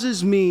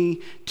causes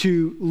me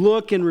to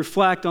look and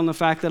reflect on the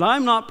fact that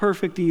I'm not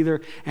perfect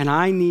either, and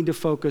I need to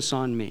focus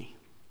on me.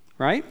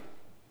 Right?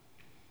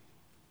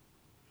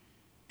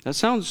 That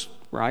sounds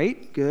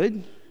right,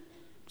 good.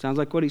 Sounds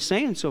like what he's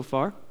saying so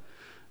far.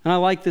 And I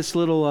like this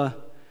little,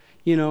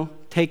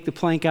 take the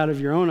plank out of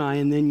your own eye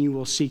and then you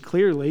will see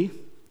clearly.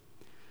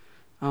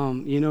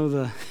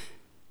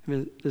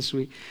 This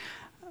week,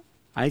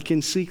 I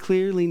can see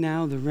clearly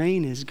now the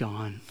rain is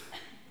gone.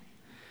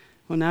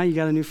 Well, now you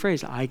got a new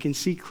phrase. I can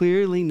see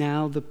clearly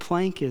now the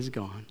plank is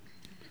gone.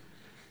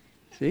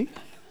 See?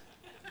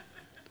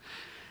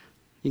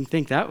 You can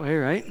think that way,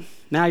 right?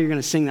 Now you're going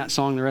to sing that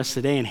song the rest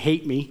of the day and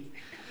hate me.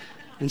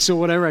 And so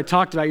whatever I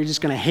talked about, you're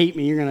just going to hate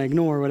me. You're going to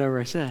ignore whatever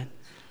I said.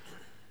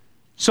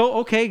 So,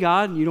 okay,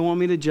 God, you don't want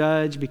me to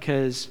judge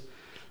because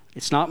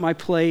it's not my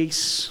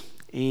place,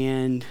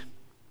 and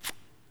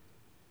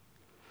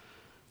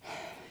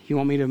you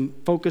want me to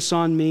focus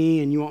on me,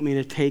 and you want me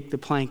to take the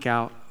plank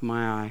out of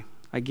my eye.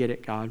 I get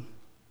it, God.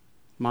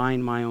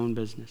 Mind my own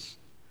business.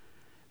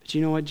 But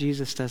you know what?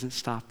 Jesus doesn't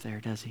stop there,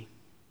 does he?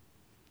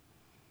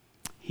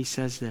 He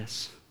says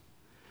this,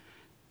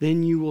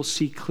 then you will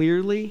see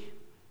clearly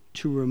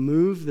to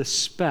remove the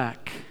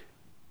speck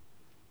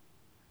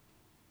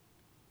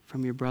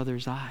from your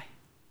brother's eye.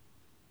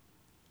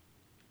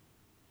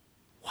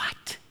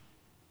 What?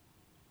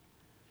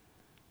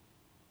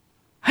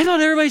 I thought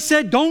everybody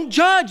said, don't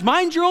judge,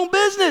 mind your own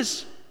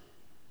business.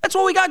 That's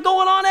what we got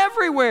going on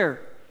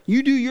everywhere.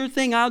 You do your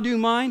thing, I'll do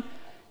mine.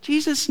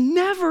 Jesus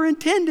never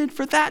intended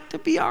for that to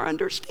be our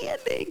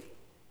understanding.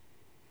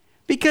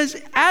 Because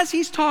as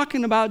he's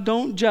talking about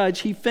don't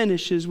judge, he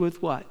finishes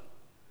with what?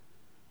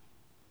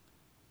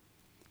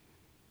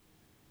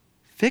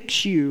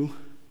 Fix you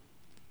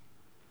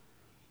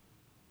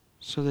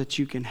so that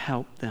you can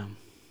help them.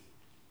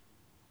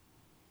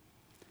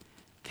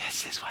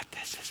 This is what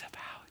this is about.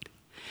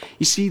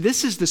 You see,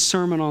 this is the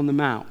Sermon on the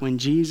Mount when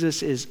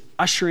Jesus is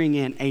ushering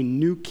in a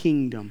new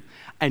kingdom,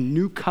 a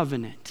new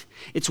covenant.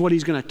 It's what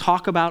he's going to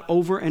talk about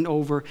over and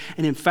over.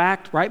 And in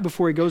fact, right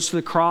before he goes to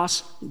the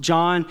cross,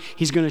 John,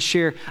 he's going to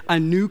share a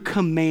new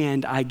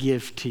command I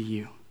give to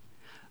you.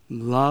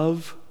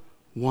 Love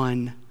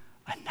one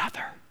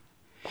another.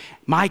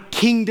 My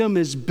kingdom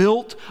is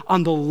built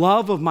on the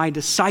love of my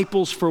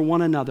disciples for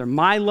one another.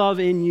 My love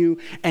in you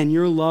and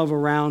your love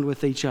around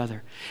with each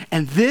other.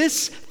 And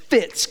this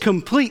fits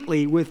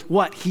completely with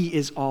what he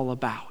is all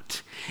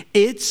about.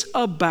 It's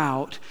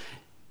about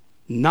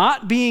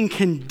not being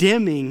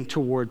condemning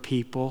toward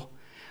people,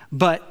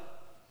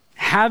 but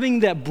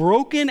having that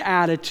broken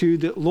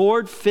attitude that,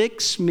 Lord,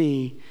 fix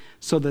me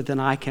so that then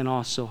I can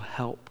also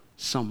help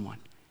someone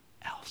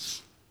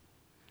else.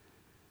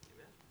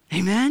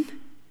 Amen?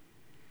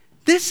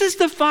 This is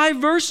the 5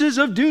 verses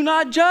of do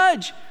not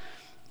judge.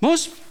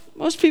 Most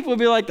people would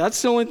be like,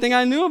 that's the only thing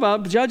I knew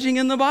about judging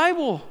in the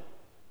Bible.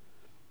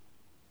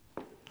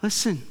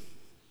 Listen,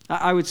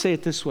 I would say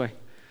it this way.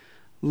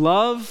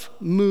 Love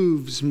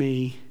moves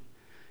me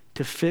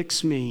to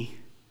fix me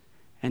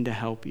and to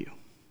help you.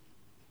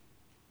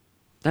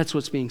 That's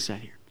what's being said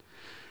here.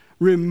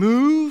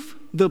 Remove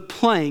the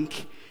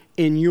plank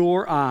in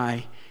your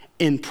eye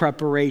in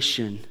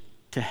preparation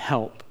to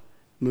help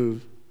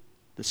move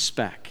the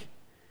speck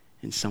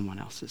in someone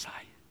else's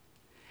eye.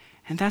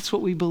 And that's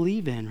what we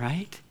believe in,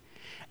 right?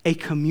 A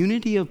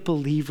community of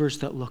believers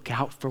that look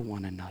out for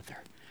one another,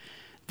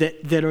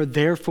 that are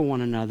there for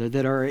one another,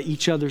 that are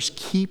each other's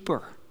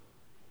keeper.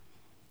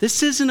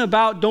 This isn't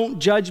about don't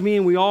judge me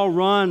and we all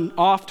run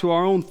off to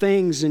our own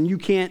things and you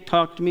can't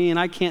talk to me and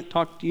I can't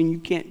talk to you and you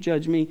can't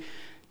judge me.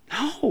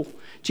 No,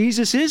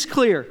 Jesus is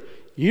clear.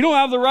 You don't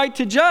have the right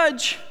to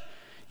judge.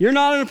 You're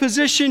not in a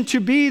position to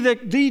be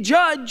the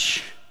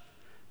judge.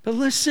 But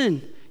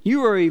listen,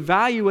 you are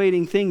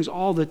evaluating things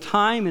all the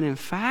time. And in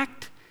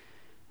fact,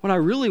 what I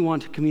really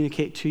want to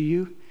communicate to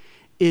you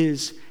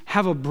is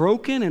have a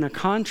broken and a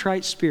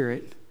contrite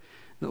spirit.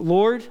 That,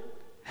 Lord,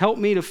 help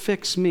me to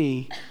fix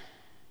me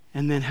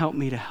and then help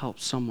me to help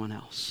someone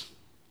else.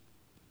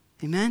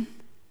 Amen?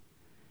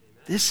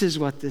 This is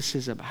what this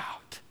is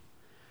about.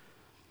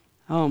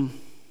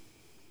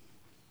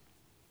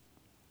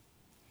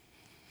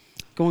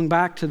 Going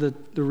back to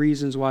the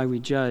reasons why we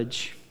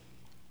judge,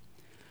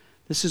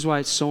 this is why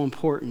it's so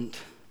important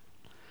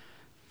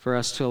for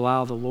us to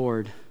allow the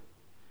Lord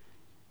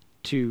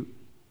to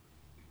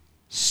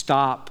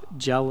stop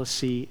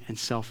jealousy and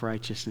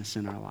self-righteousness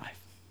in our life.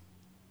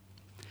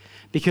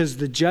 Because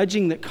the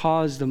judging that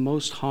caused the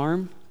most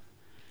harm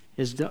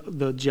is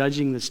the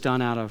judging that's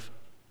done out of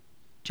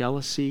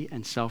jealousy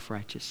and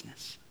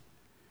self-righteousness.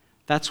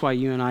 That's why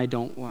you and I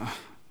don't,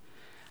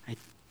 I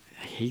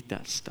hate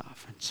that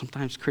stuff. And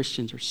sometimes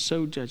Christians are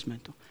so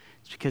judgmental.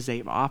 It's because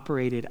they've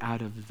operated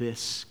out of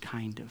this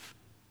kind of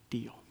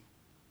deal.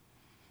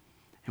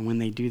 And when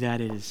they do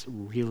that, it is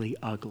really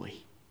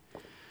ugly.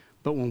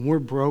 But when we're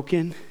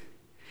broken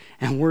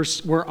and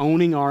we're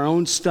owning our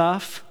own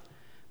stuff,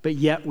 but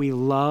yet we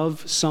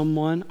love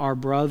someone, our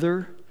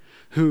brother,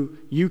 who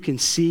you can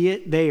see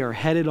it, they are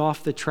headed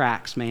off the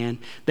tracks, man.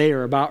 They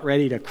are about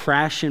ready to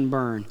crash and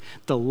burn.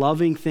 The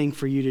loving thing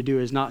for you to do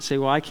is not say,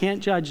 well, I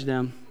can't judge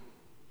them.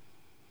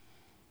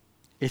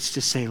 It's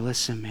to say,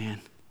 listen, man,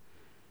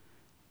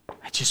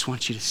 I just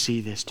want you to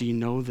see this. Do you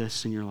know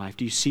this in your life?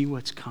 Do you see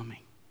what's coming?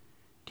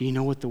 Do you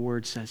know what the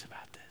Word says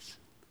about this?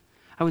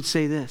 I would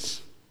say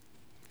this.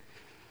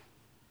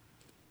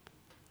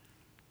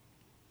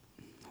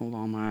 Hold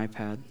on my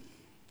iPad.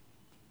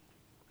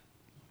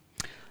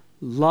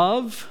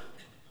 Love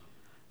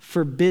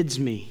forbids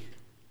me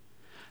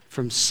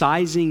from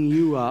sizing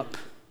you up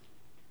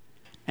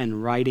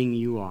and writing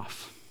you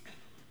off.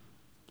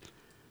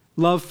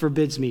 Love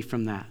forbids me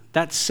from that.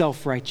 That's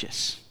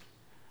self-righteous.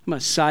 I'm going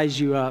to size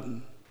you up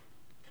and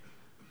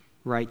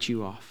write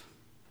you off.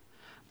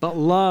 But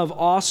love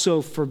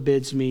also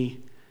forbids me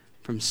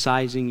from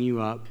sizing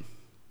you up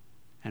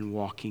and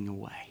walking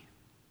away.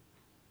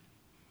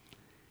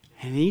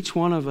 And each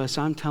one of us,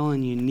 I'm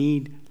telling you,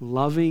 need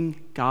loving,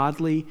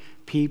 godly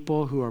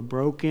people who are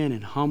broken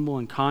and humble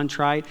and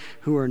contrite,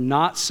 who are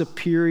not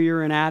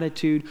superior in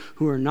attitude,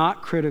 who are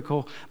not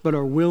critical, but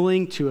are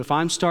willing to, if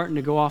I'm starting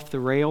to go off the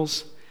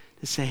rails,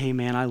 to say, hey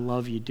man, I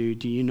love you, dude.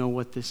 Do you know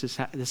what this is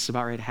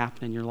about ready to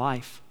happen in your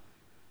life?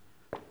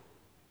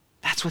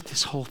 That's what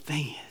this whole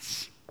thing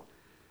is.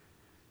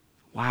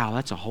 Wow,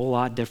 that's a whole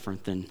lot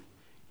different than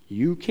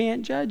you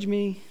can't judge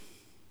me.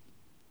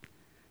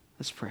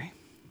 Let's pray.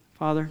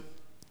 Father,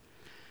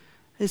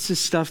 this is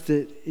stuff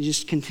that you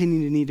just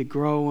continue to need to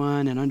grow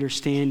on and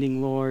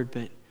understanding, Lord,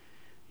 but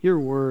your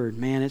word,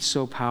 man, it's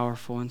so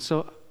powerful. And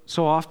so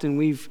often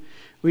we've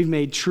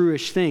made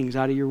true-ish things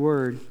out of your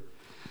word.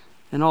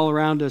 And all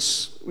around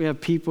us, we have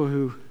people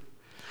who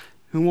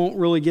won't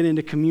really get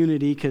into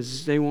community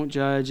because they won't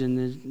judge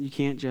and you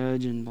can't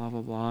judge and blah,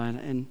 blah, blah.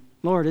 And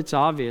Lord, it's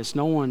obvious.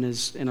 No one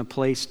is in a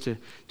place to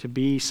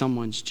be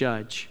someone's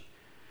judge.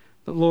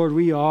 But Lord,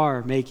 we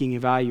are making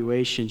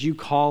evaluations. You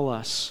call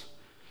us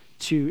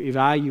to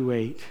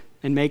evaluate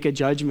and make a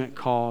judgment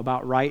call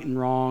about right and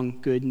wrong,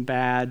 good and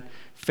bad,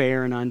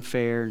 fair and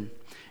unfair.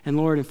 And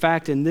Lord, in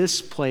fact, in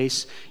this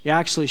place, you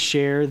actually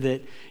share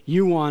that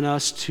you want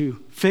us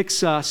to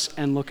fix us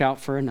and look out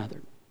for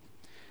another.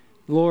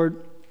 Lord,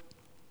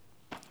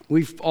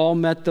 we've all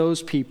met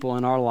those people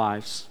in our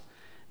lives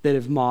that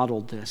have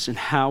modeled this and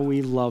how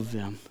we love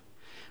them.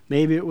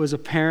 Maybe it was a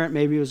parent,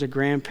 maybe it was a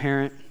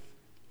grandparent,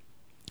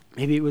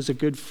 maybe it was a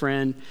good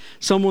friend,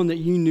 someone that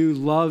you knew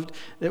loved,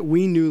 that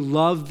we knew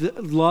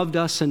loved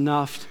us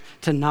enough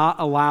to not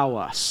allow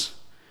us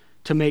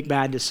to make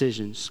bad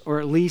decisions,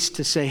 or at least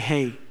to say,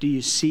 hey, do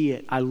you see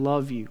it? I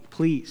love you,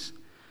 please.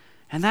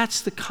 And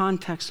that's the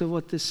context of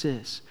what this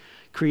is,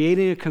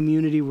 creating a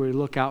community where we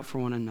look out for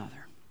one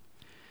another.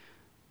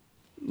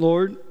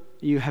 Lord,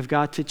 you have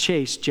got to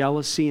chase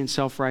jealousy and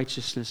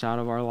self-righteousness out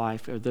of our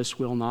life, or this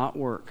will not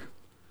work,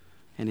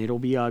 and it'll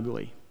be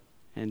ugly,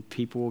 and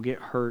people will get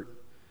hurt.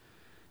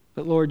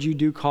 But Lord, you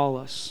do call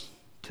us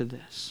to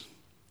this.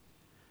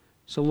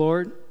 So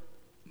Lord,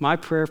 my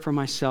prayer for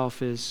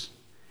myself is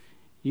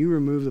you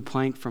remove the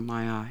plank from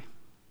my eye,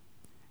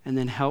 and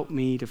then help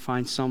me to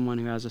find someone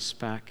who has a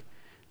speck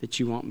that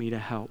you want me to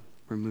help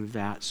remove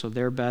that. So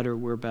they're better,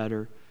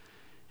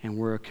 and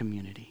we're a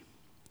community.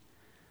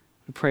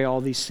 We pray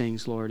all these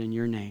things, Lord, in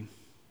your name.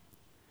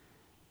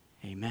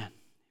 Amen.